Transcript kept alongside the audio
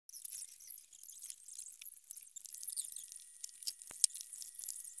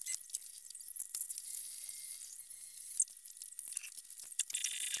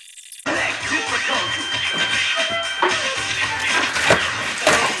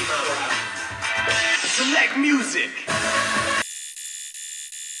Select music.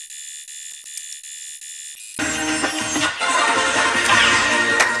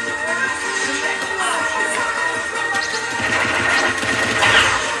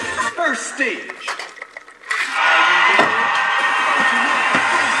 First stage.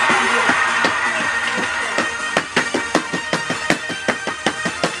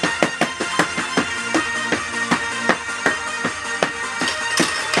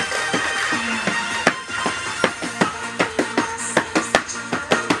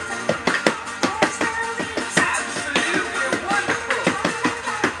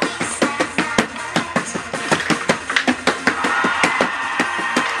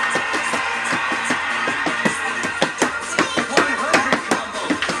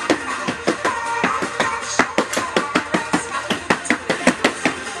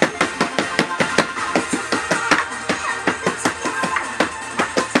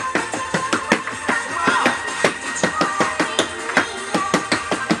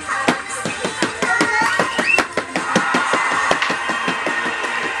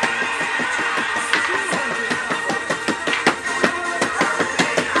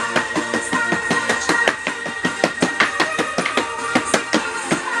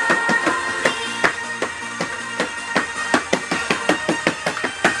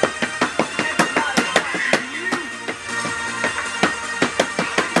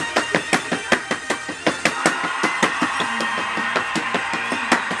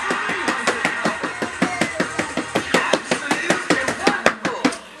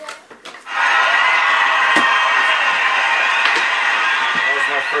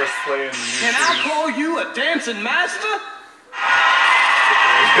 Can I call you a dancing master?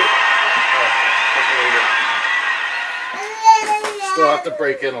 Still have to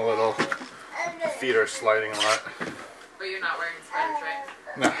break in a little. Feet are sliding a lot. But you're not wearing spiders, right?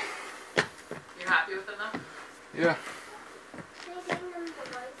 No. You're happy with them though? Yeah.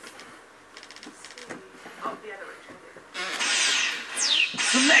 Oh, the other way.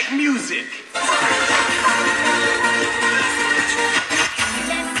 Select music.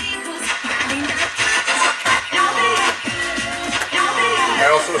 I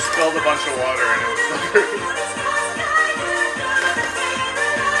also spilled a bunch of water and it was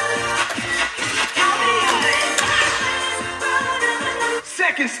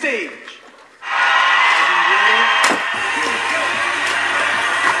Second stage.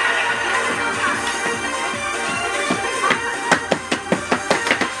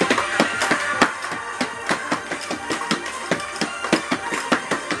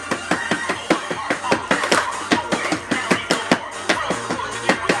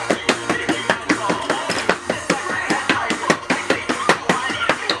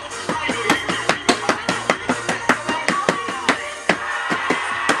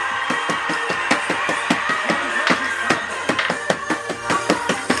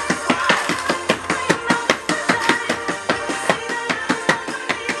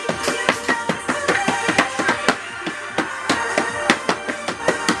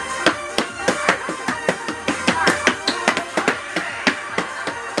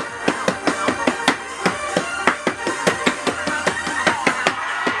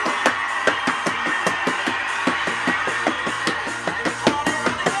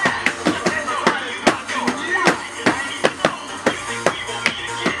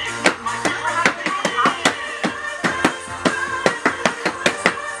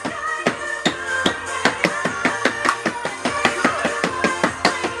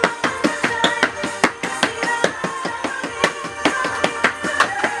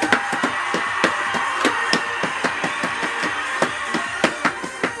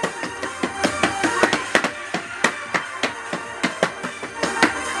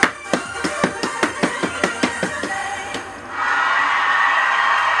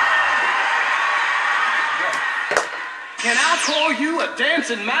 Can I call you a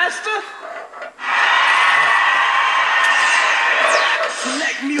dancing master?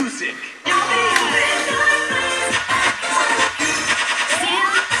 Select music.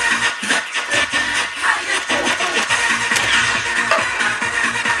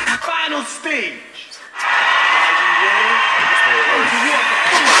 Final stage.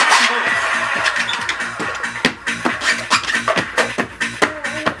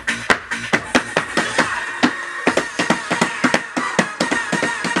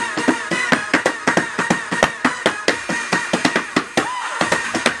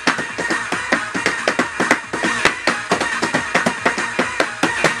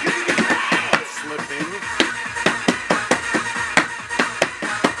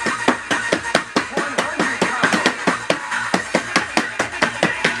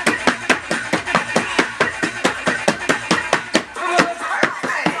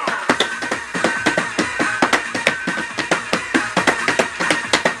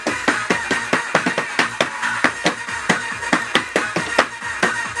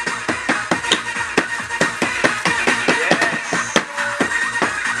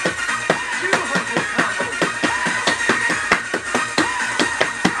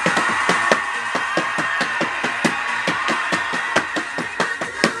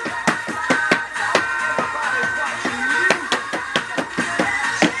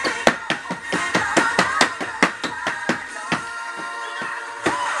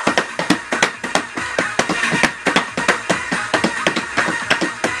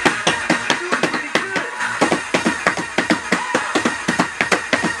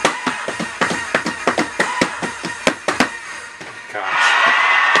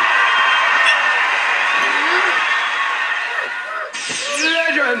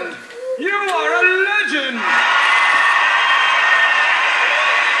 legend! You are a legend!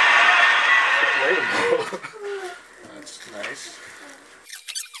 That's nice.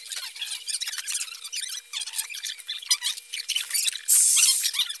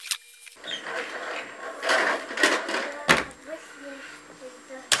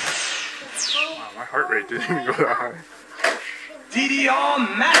 Wow, my heart rate didn't even go that high.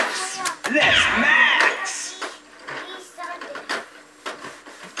 DDR Max! Let's max!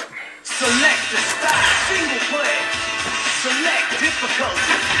 Select the style, single play. Select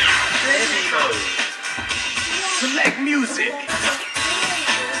difficulty, heavy mode. Select music.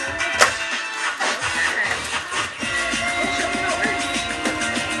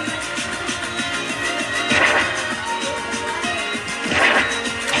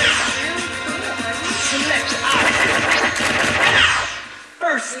 Select option.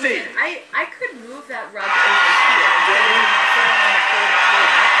 First stage. I could move that rug over here. Rather than put it on the third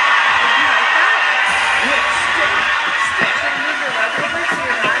floor. Would you like that? Next stage. Step. Should I move the rug over so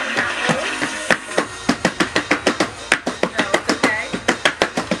you're not in that hole? No, it's okay.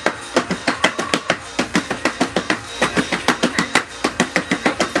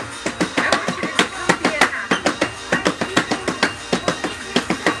 I want you to be comfy and happy.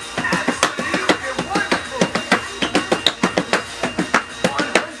 Absolutely wonderful.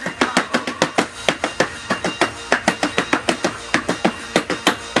 100 combo.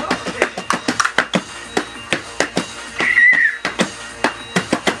 Okay.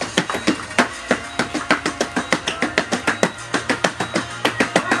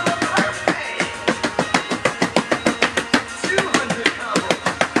 Perfect. 200 combo.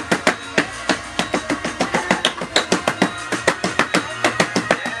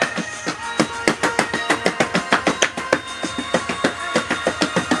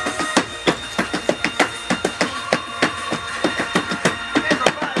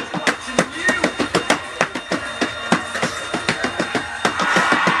 Everybody's watching you.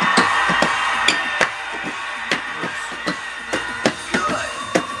 Good.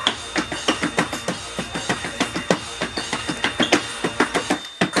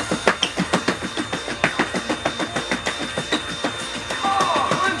 Oh,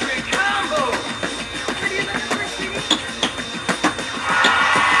 100 combo. What are you looking for, sweetie?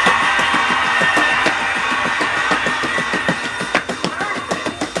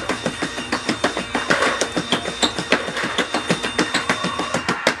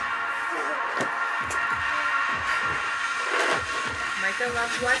 Micah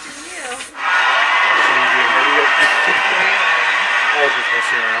loves watching you. I was just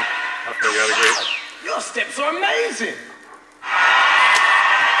messing around. After I got a great. Your steps are amazing.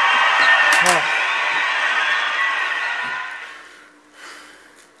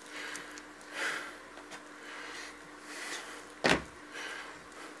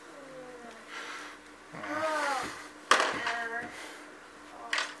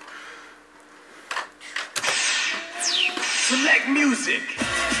 Select music.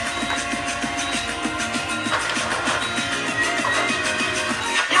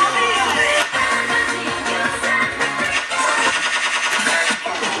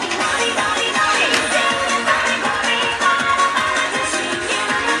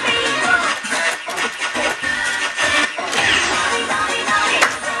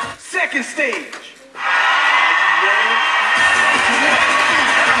 Second stage.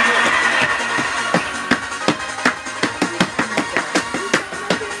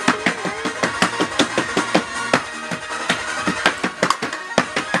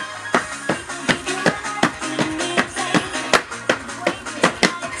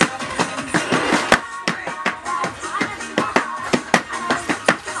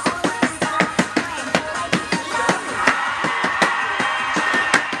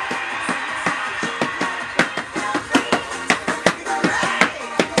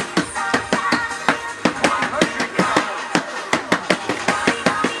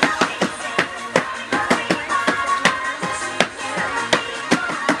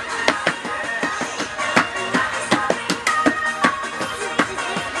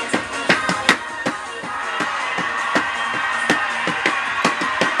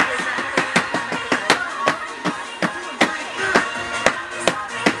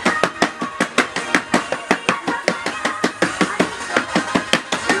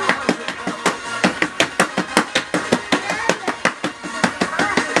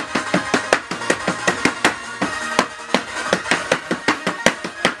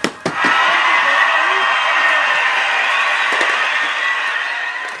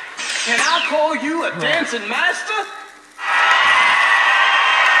 Can I call you a dancing master?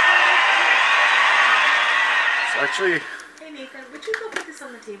 It's actually Hey, Hey Nathan, would you go put this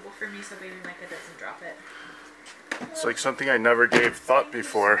on the table for me so baby Micah doesn't drop it? It's like something I never gave thought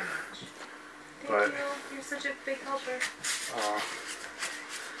before. Thank But you. You're such a big helper.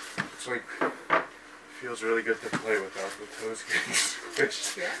 it's like feels really good to play without the toes getting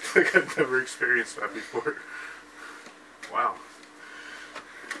squished. Yeah. Like I've never experienced that before. Wow.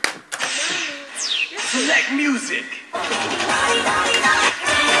 Select music.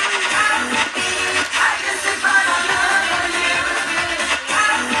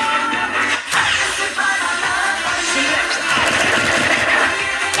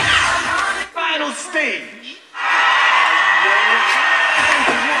 Final stage.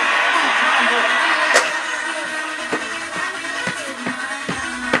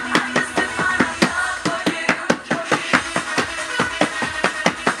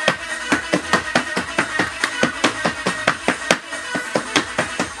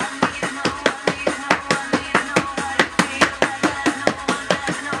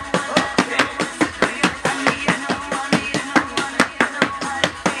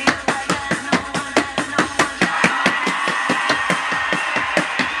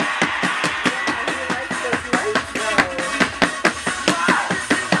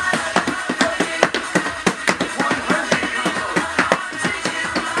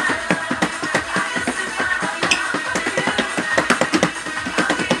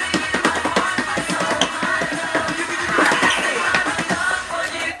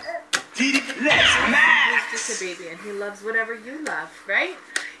 Baby, and he loves whatever you love, right?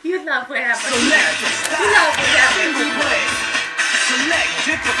 You love whatever. Select You love whatever you play. Select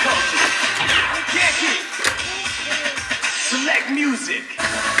difficulty. Can't get. Select music.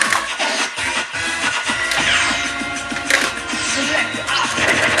 Select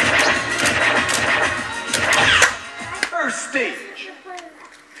option. First stage.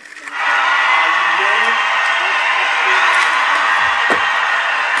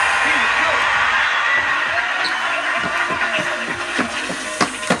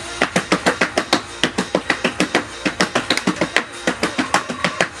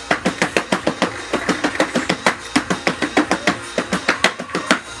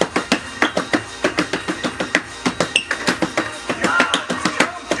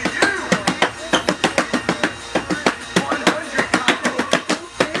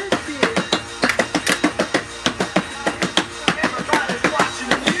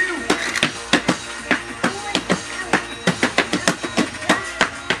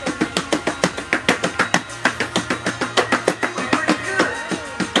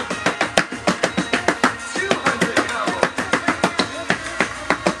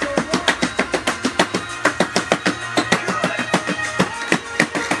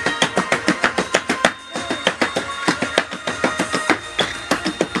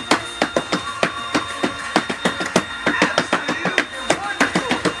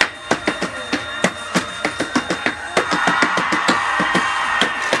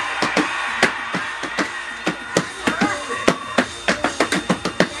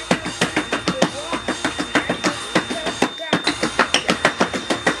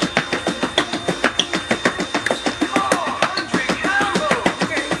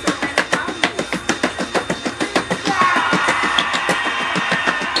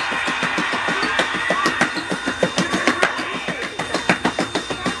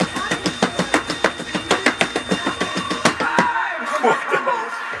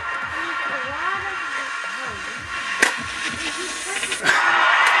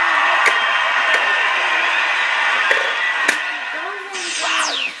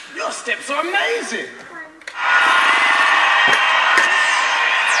 Your steps are amazing.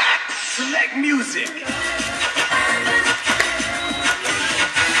 Select music.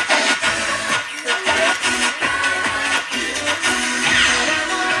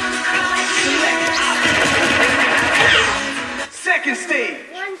 Select second stage.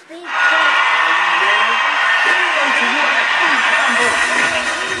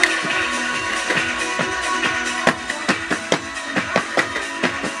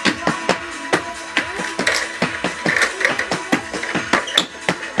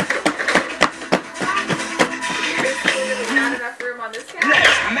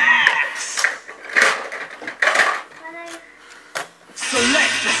 Max.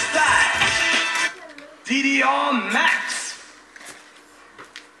 Select the style. DDR Max.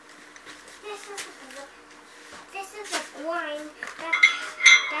 This is a blind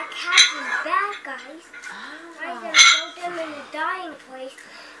that catches bad guys. I can throw them in a dying place.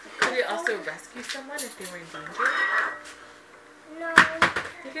 Could it also rescue someone if they were in danger? No.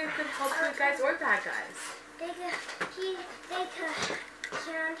 They could help good guys or bad guys. They can't help.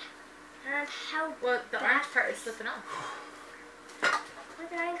 Well, the orange part is slipping off.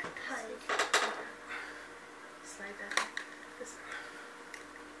 like toes. Slide that this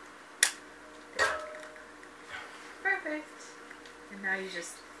way. Perfect. And now you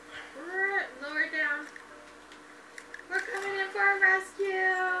just lower it down. We're coming in for a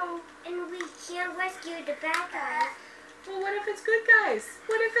rescue. And we can't rescue the bad guys. Well, what if it's good guys?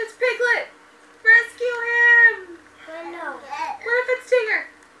 What if it's Piglet? Rescue him! But no. What if it's Tiger?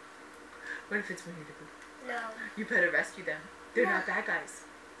 What if it's Winnie the Pooh? No. You better rescue them. They're No. not bad guys.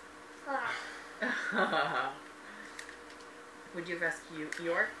 Ah, Would you rescue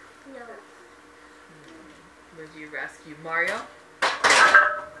Eeyore? no. Would you rescue Mario?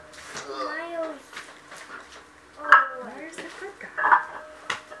 Miles. Oh, Where's the good guy?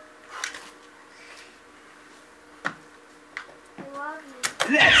 I love you.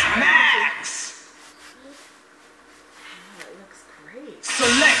 Let's max. Oh, it looks great.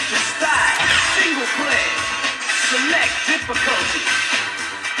 Select the style. Single play. Select difficulty.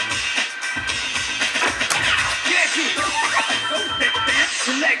 Get it.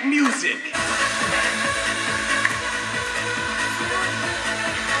 Select music.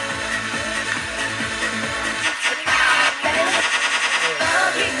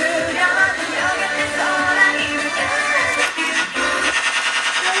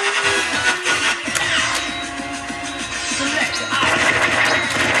 Select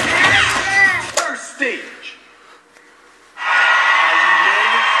first stage. Are you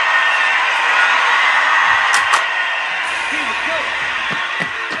ready? Here we go.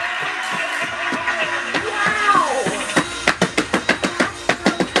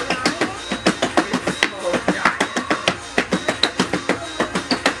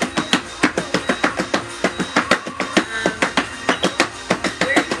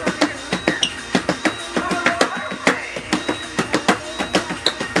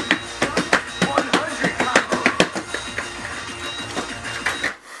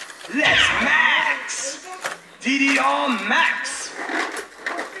 Let's max! DDR max!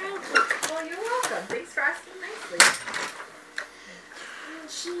 Well, you're welcome. Thanks for asking nicely.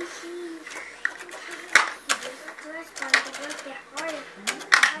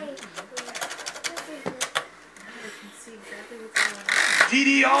 I can see exactly what's going on.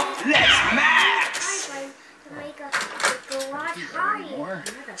 DDR, let's max! To make a garage higher.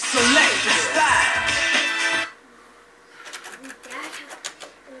 Select the style.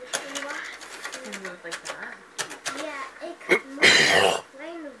 Can you move like that? Yeah, it could move.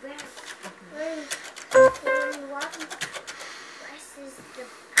 Laying around. When you walk, presses the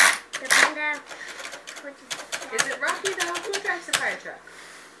button. Is it Rocky though? Who drives the fire truck?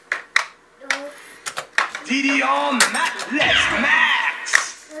 No. DDR max, let's max!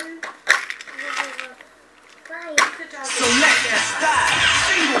 Good job. Select the style.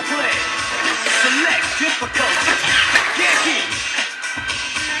 Single play. Select difficulty. Get it.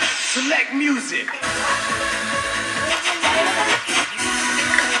 Select music.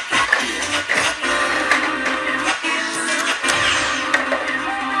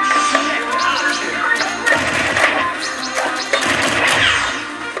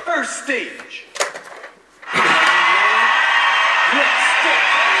 First stage. Let's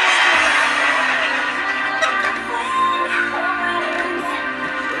start.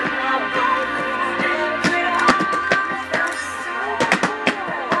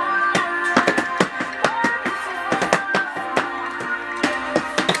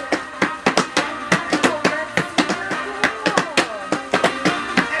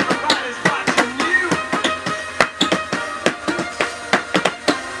 Everybody's watching you.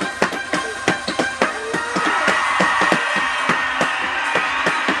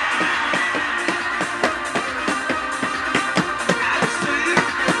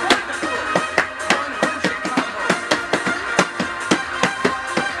 Absolutely wonderful. 100 combo.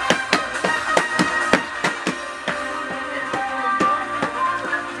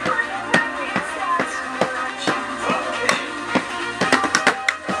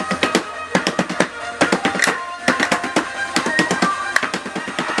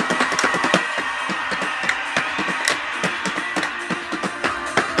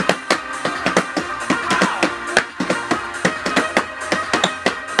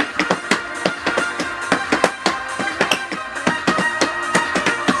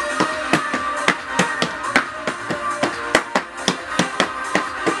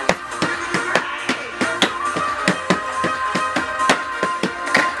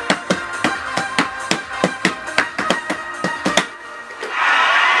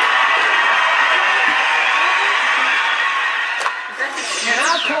 Can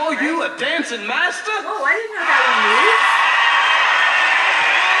I call you a dancing master? Oh, I didn't know that one moved.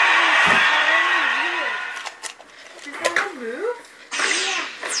 Does that one move? Yeah.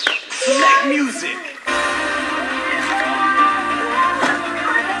 Select music.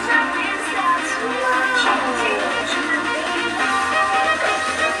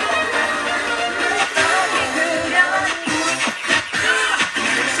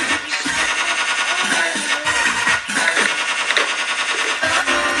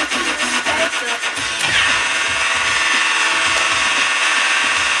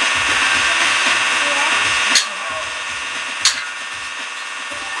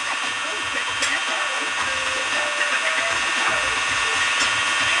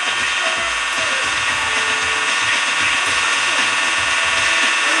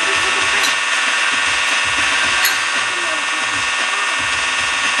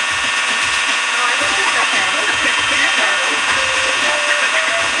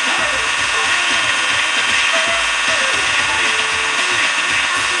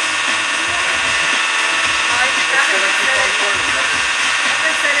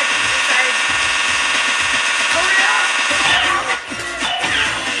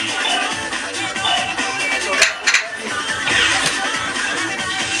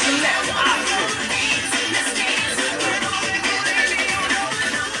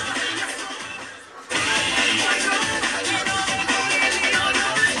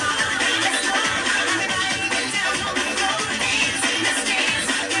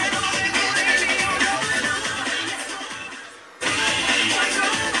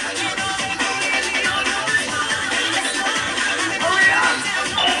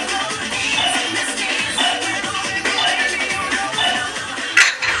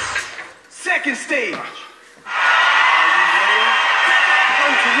 Second stage.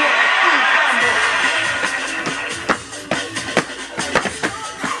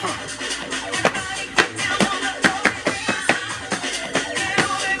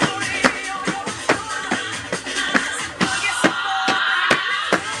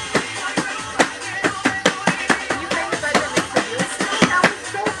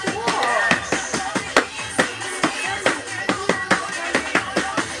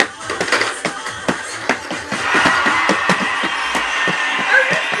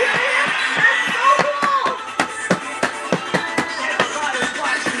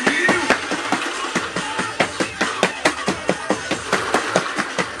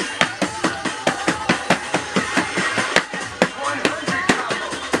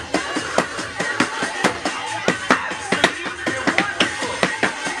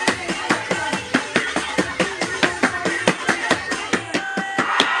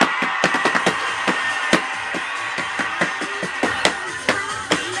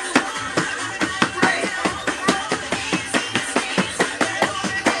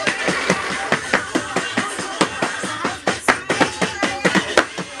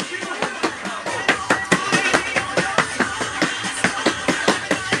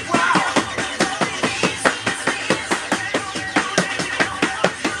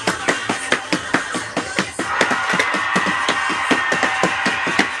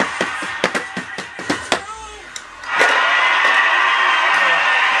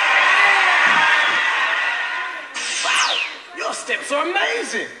 Steps are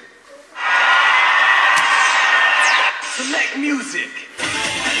amazing. Select music.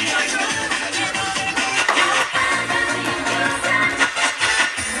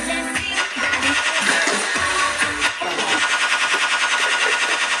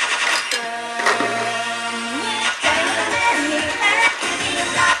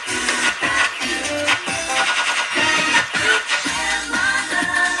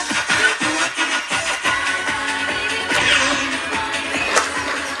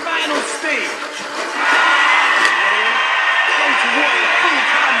 Final stage. Go to war.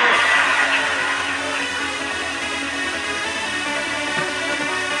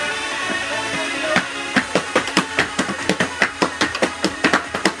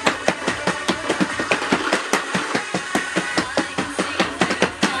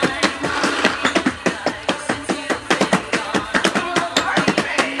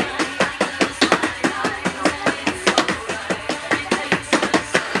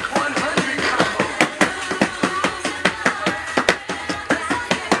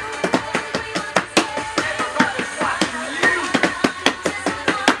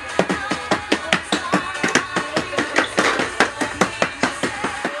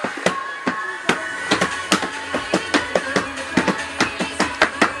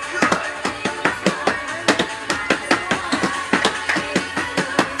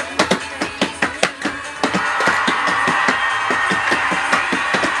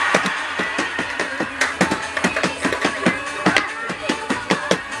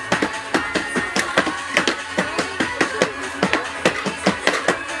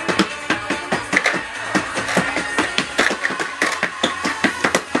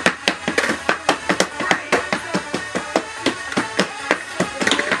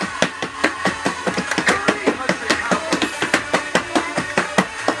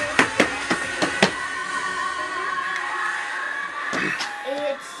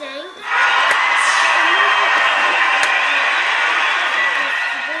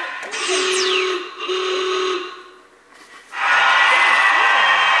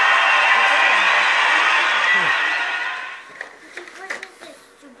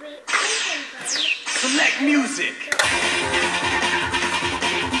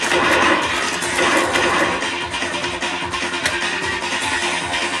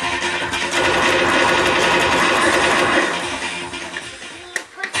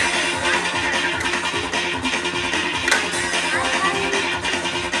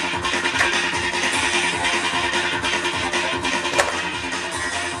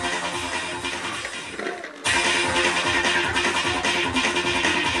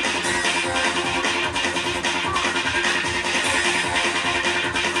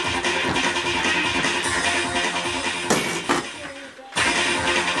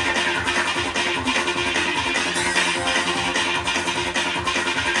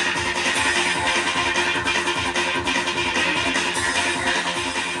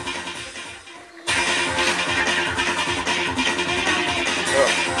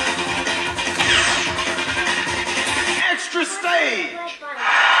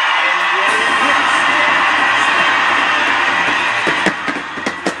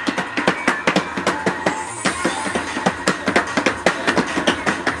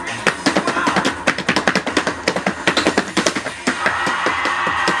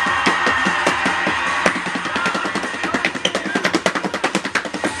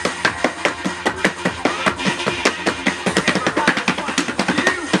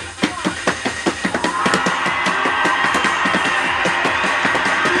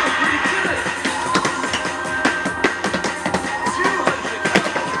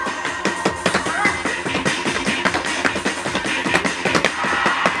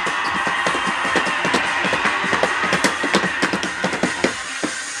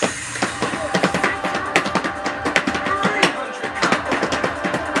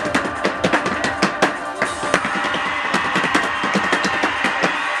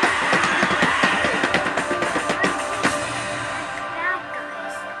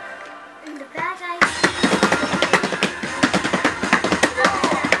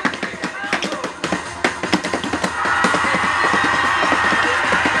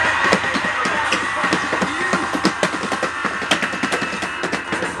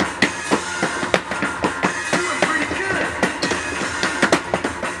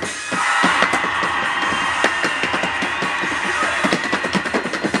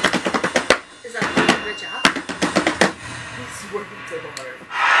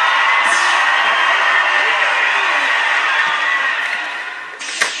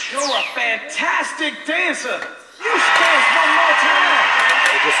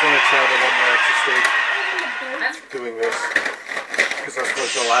 just want to try the one more extra stage doing this. Because that's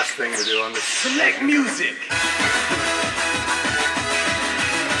like the last thing to do on this. Select music.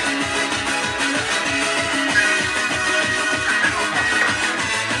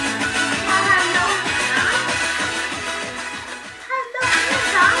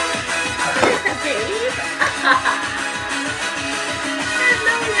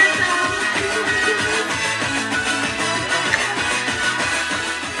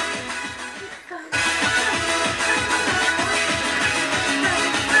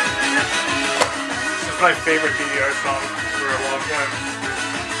 My favorite DDR song for a long time.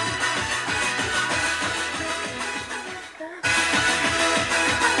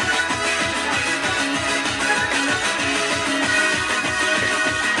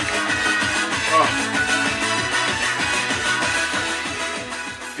 Oh.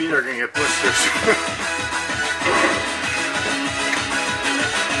 Feet are gonna get blisters.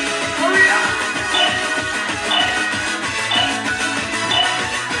 Hurry up!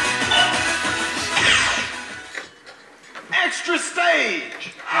 Extra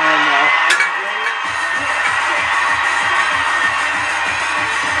stage! Oh no.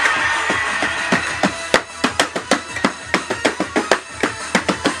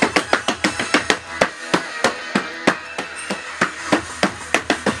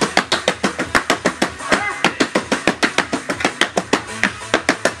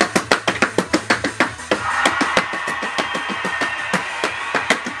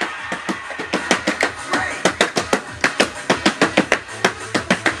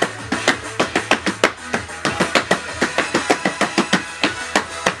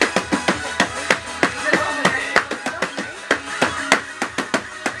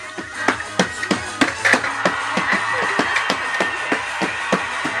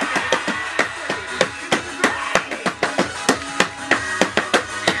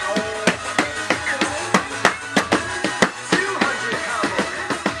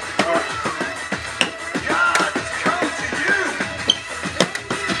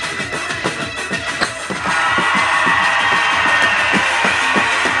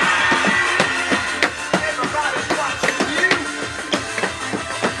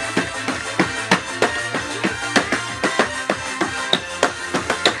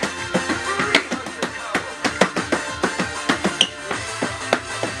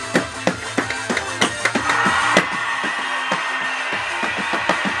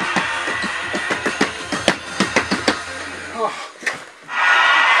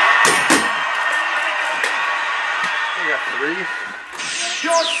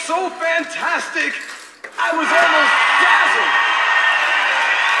 You're so fantastic! I was almost dazzled!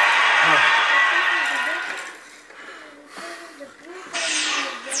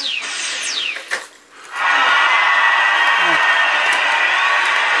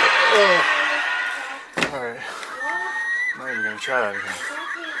 Alright. I'm not even gonna try that again.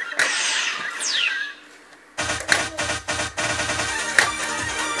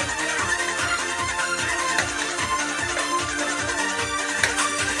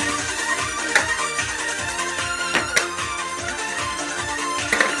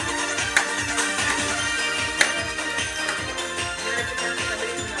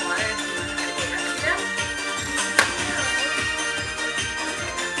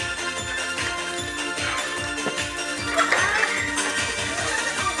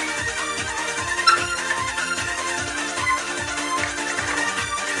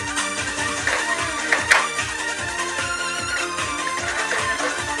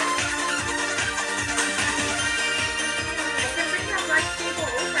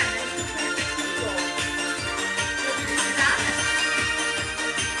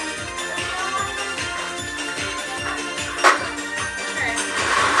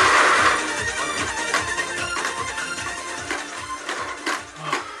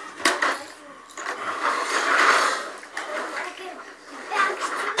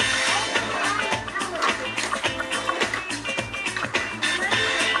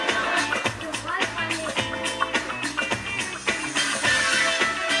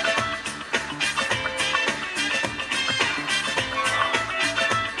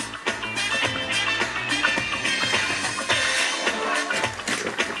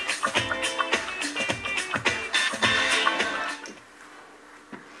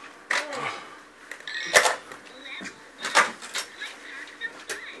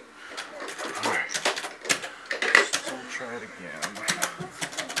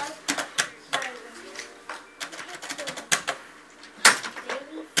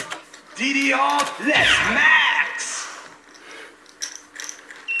 DDR, let's max!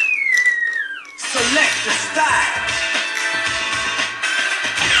 Select the style.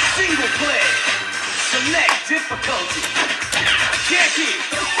 play. Select difficulty. Check it.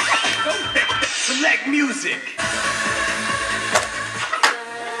 Select music.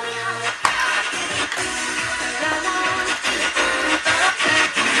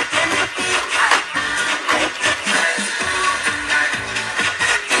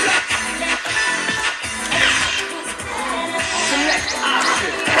 Select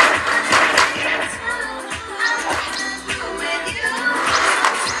option.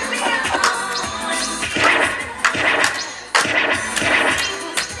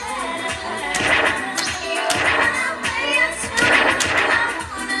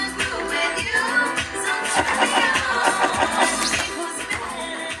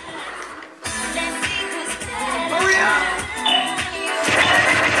 Hurry up.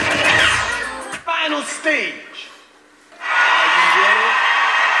 Final stage. Are you ready?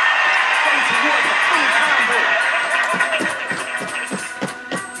 Come toward the full combo.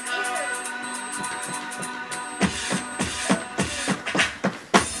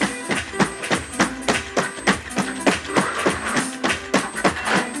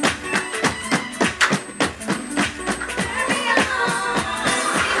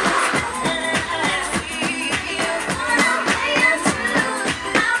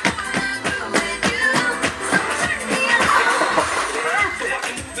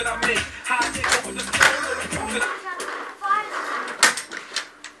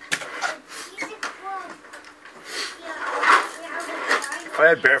 If I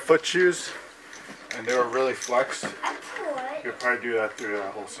had barefoot shoes and they were really flexed, you'd probably do that through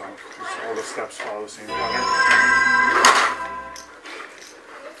that whole song because all the steps follow the same pattern.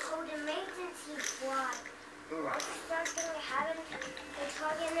 It's called emergency fly. It's not gonna happen. It's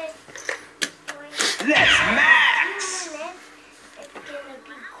talking this. Let's max. It's gonna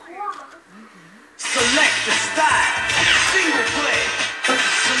be cool. Select the style. Single play.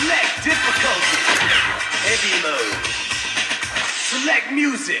 Select difficulty. Heavy mode. Select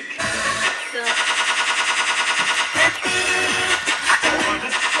music.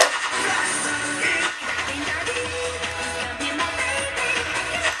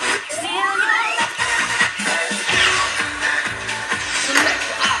 Select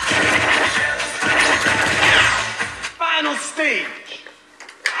option. Final stage.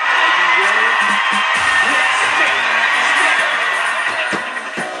 Are you ready? Let's step.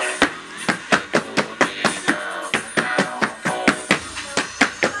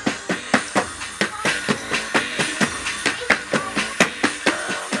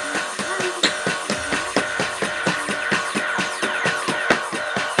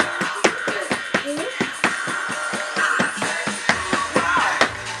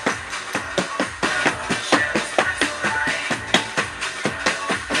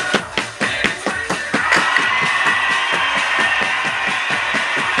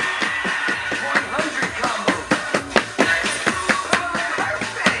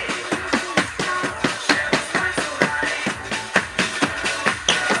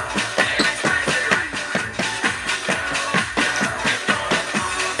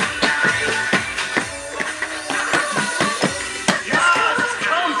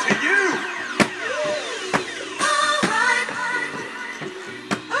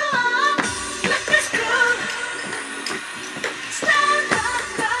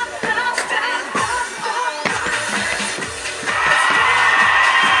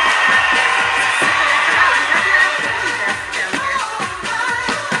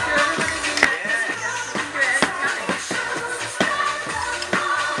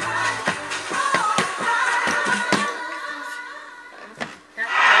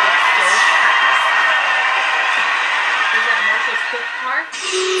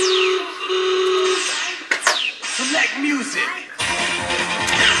 Select music.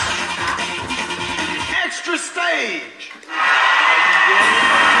 Extra stage. Are you ready?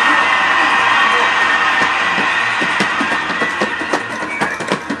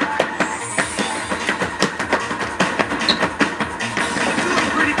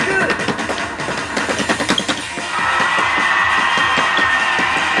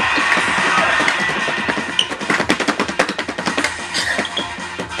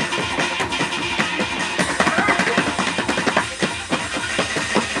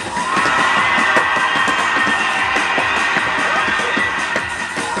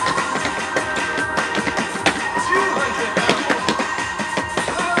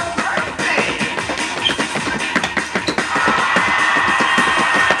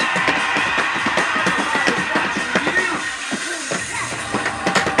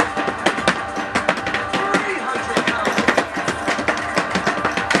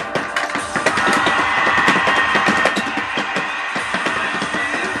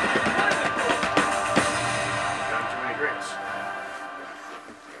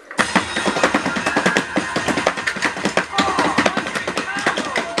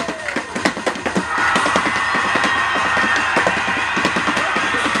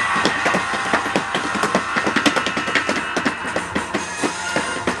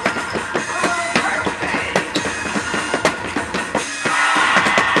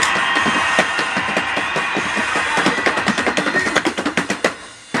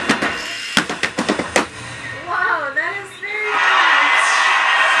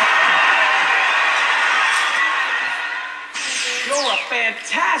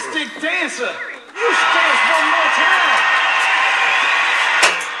 producer, you dance one more time.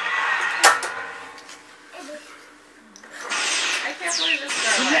 I can't believe this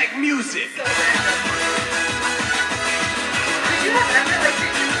girl. Select music. So random. Did you have ever like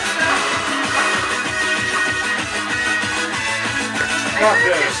pictures of stuff? I Not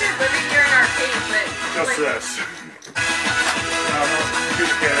really this. pictured living here in our cave, but Just like, this. No, two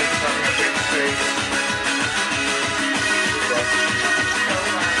kids having a big space. so loud.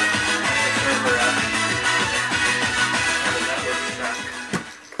 The server up. And the network stack.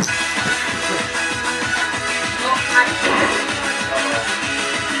 Oh, how do you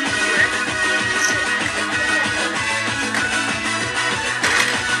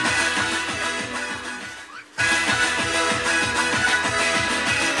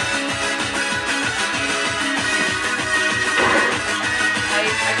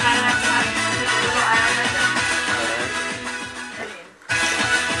I kind of have to have a little eye on that. I mean,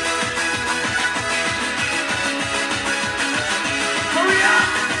 Hurry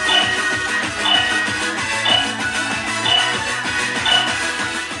up.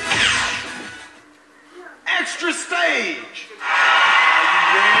 Extra stage. Are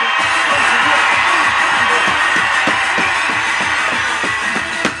you ready?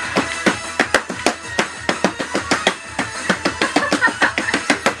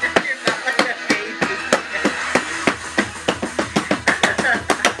 you're not like a baby.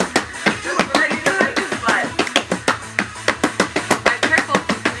 Just ready to like his butt. I'm careful.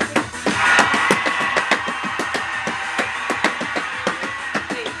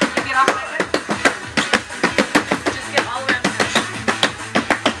 Hey, can you get off my way? Just get all around the house.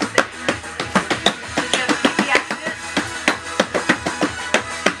 Just have a safety accident.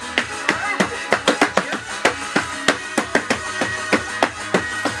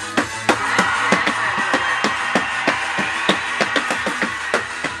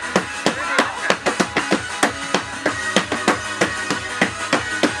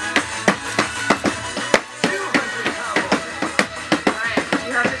 Ryan,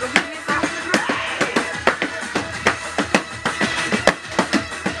 you have to go get me some sugar.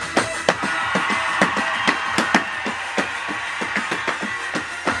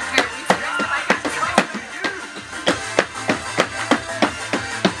 Here, we sit next to my guy.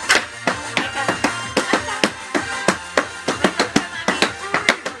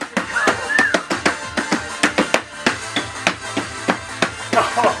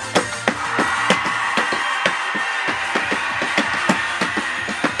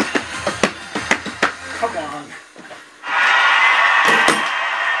 Come on.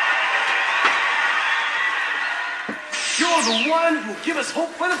 You're the one who will give us hope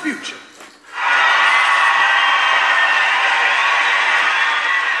for the future.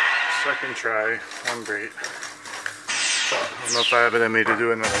 Second try, one great. I don't know if I have it in me to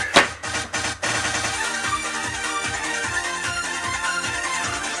do another.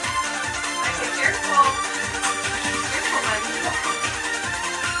 Okay, careful. Careful, buddy.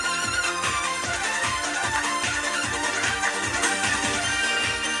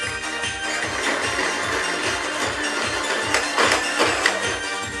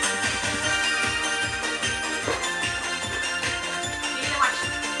 You need to watch.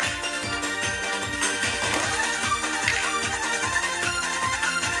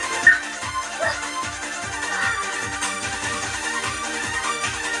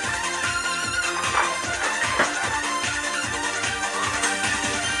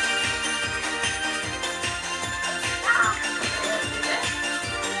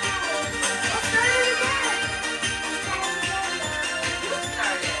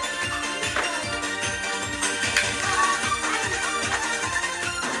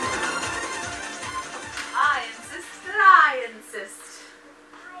 I insist.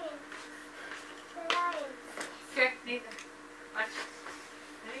 Here, Nathan. Watch.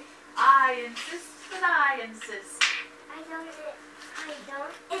 Ready? I insist that I insist. I don't insist.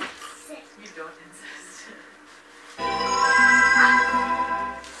 You don't insist.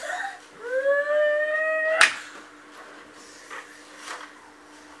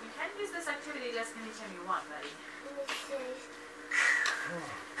 You can use this activity desk anytime you want, buddy.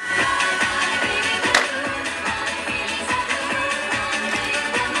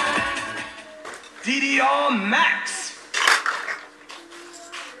 DDR Max.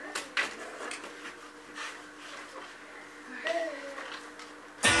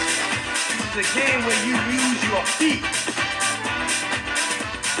 This is a game where you use your feet.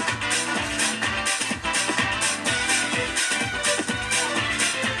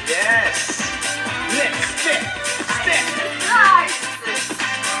 Yes. Let's step. I insist.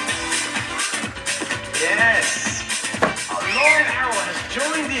 Yes. A long arrow has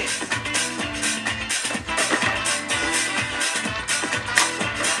joined in.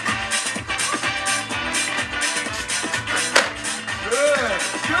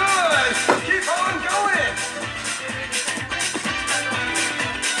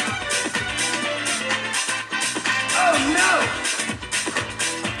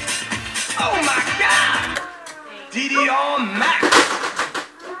 DDR max.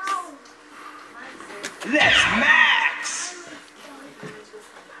 Let's max.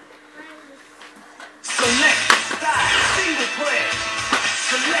 Select style, single play.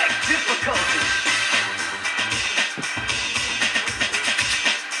 Select difficulty.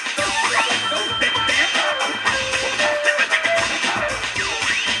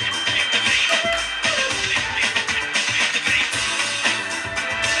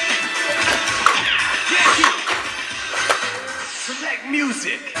 Select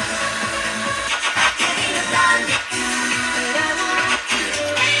music.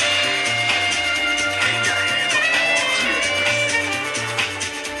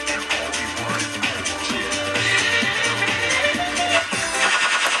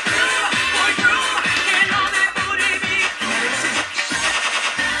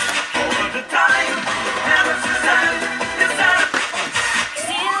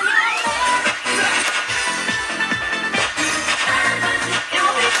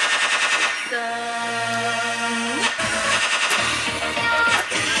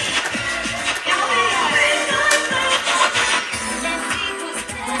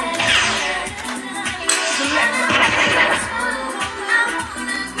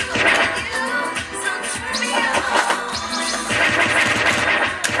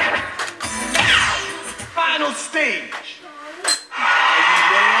 Final stage. Are you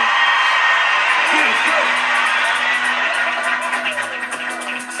ready? Here we go.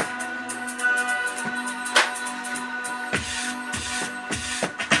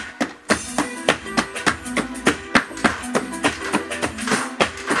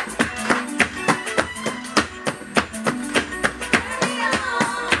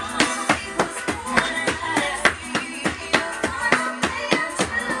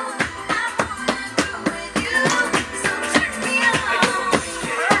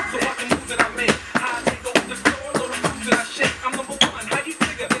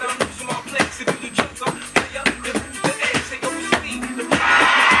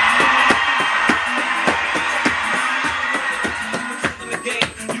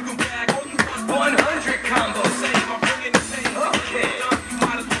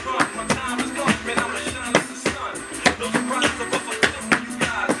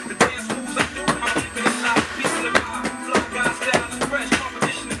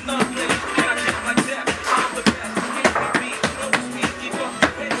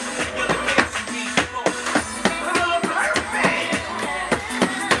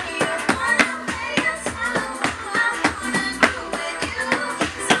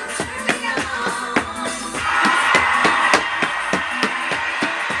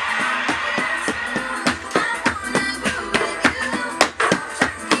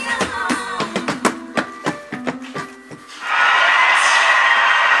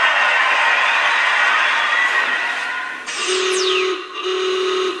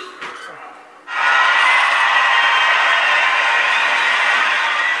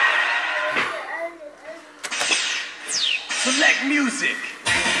 Select music.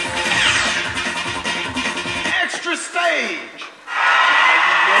 Extra stage. Are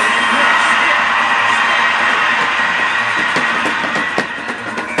you ready?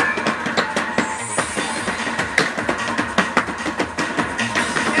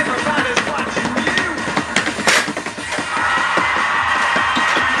 Everybody's watching you.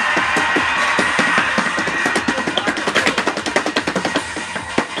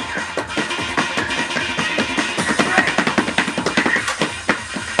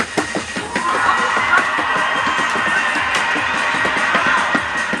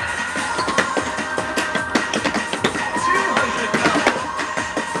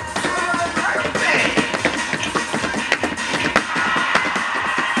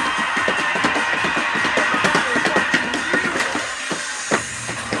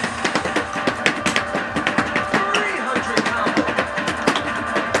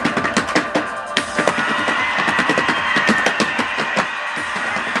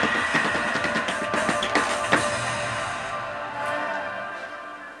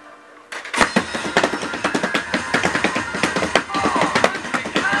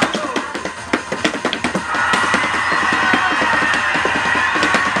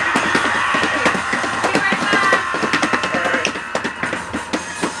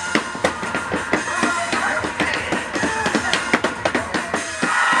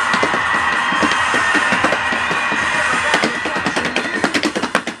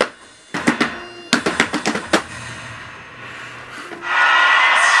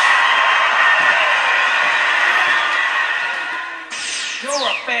 You're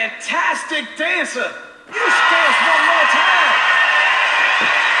a fantastic dancer. You should dance one more time.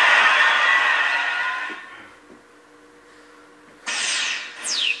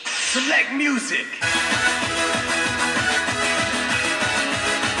 music.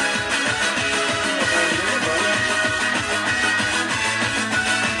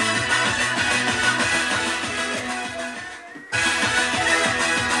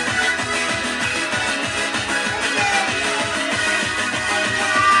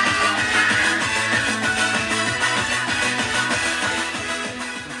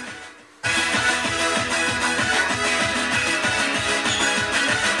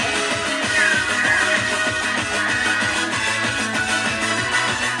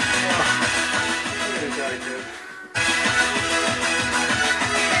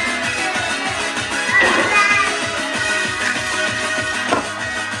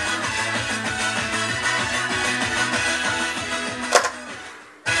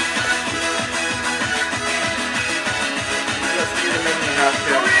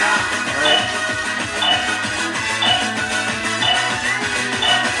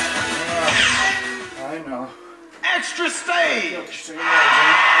 Extra stage!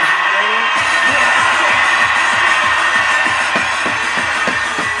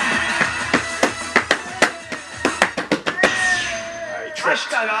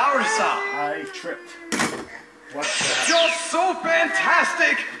 I tripped. What the heck? You're so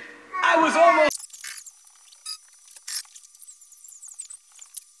fantastic! I was almost...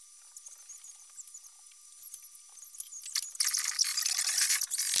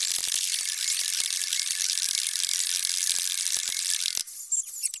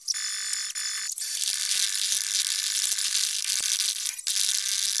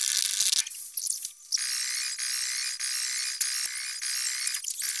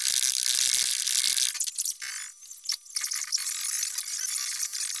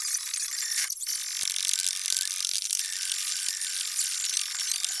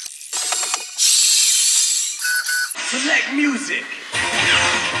 Select music.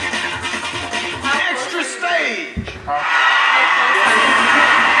 Extra stage.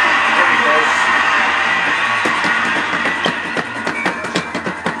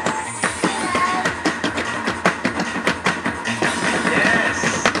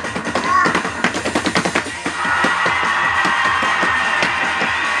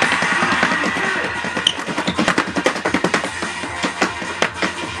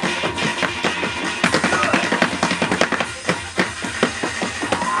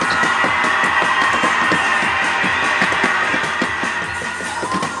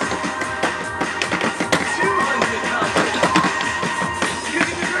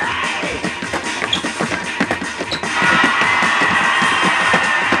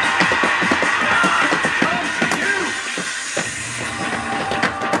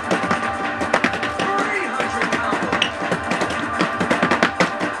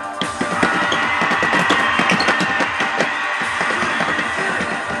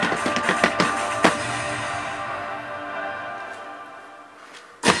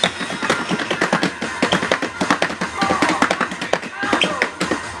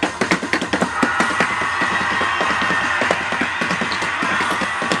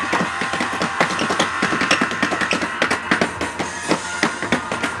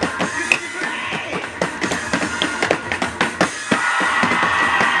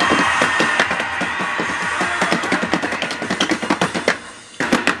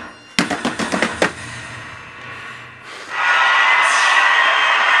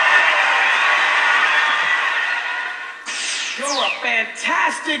 You're a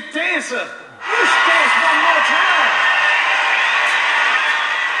fantastic dancer. You should dance one more time.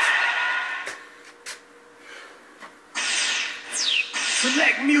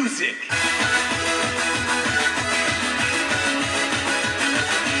 Select music.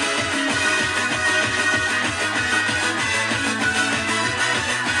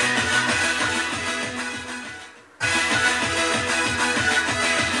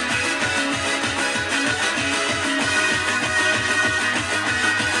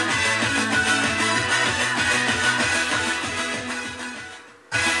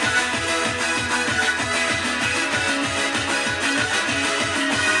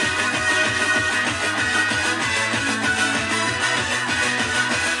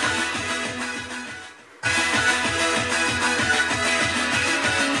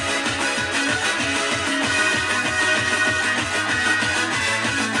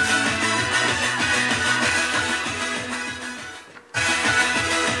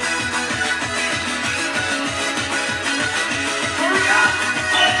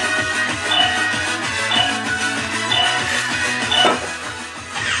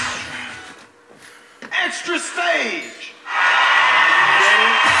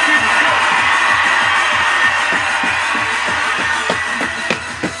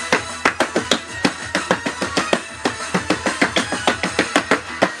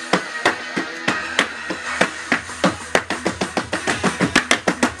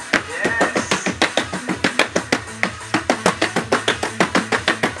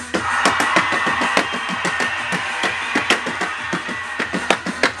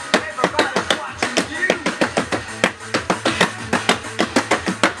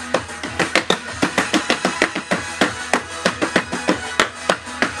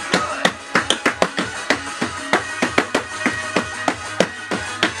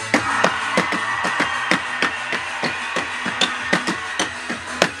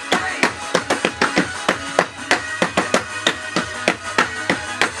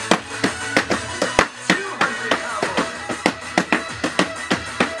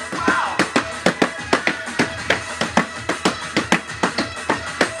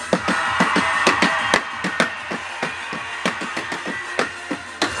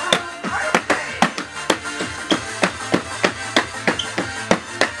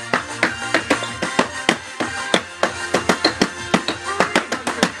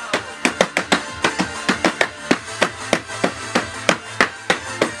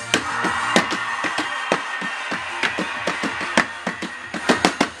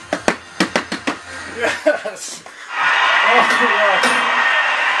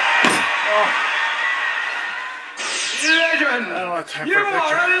 Legend! I don't have time You for a are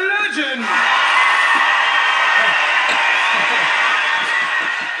picture. a legend!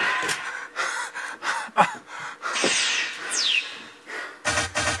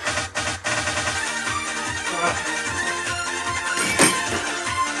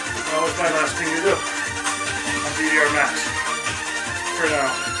 That was my last thing to do on DDR Max for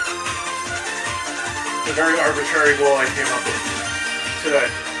now. The very arbitrary goal I came up with today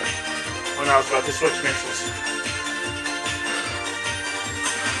when I was about to switch mixes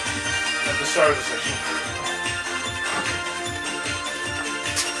at the start of the session.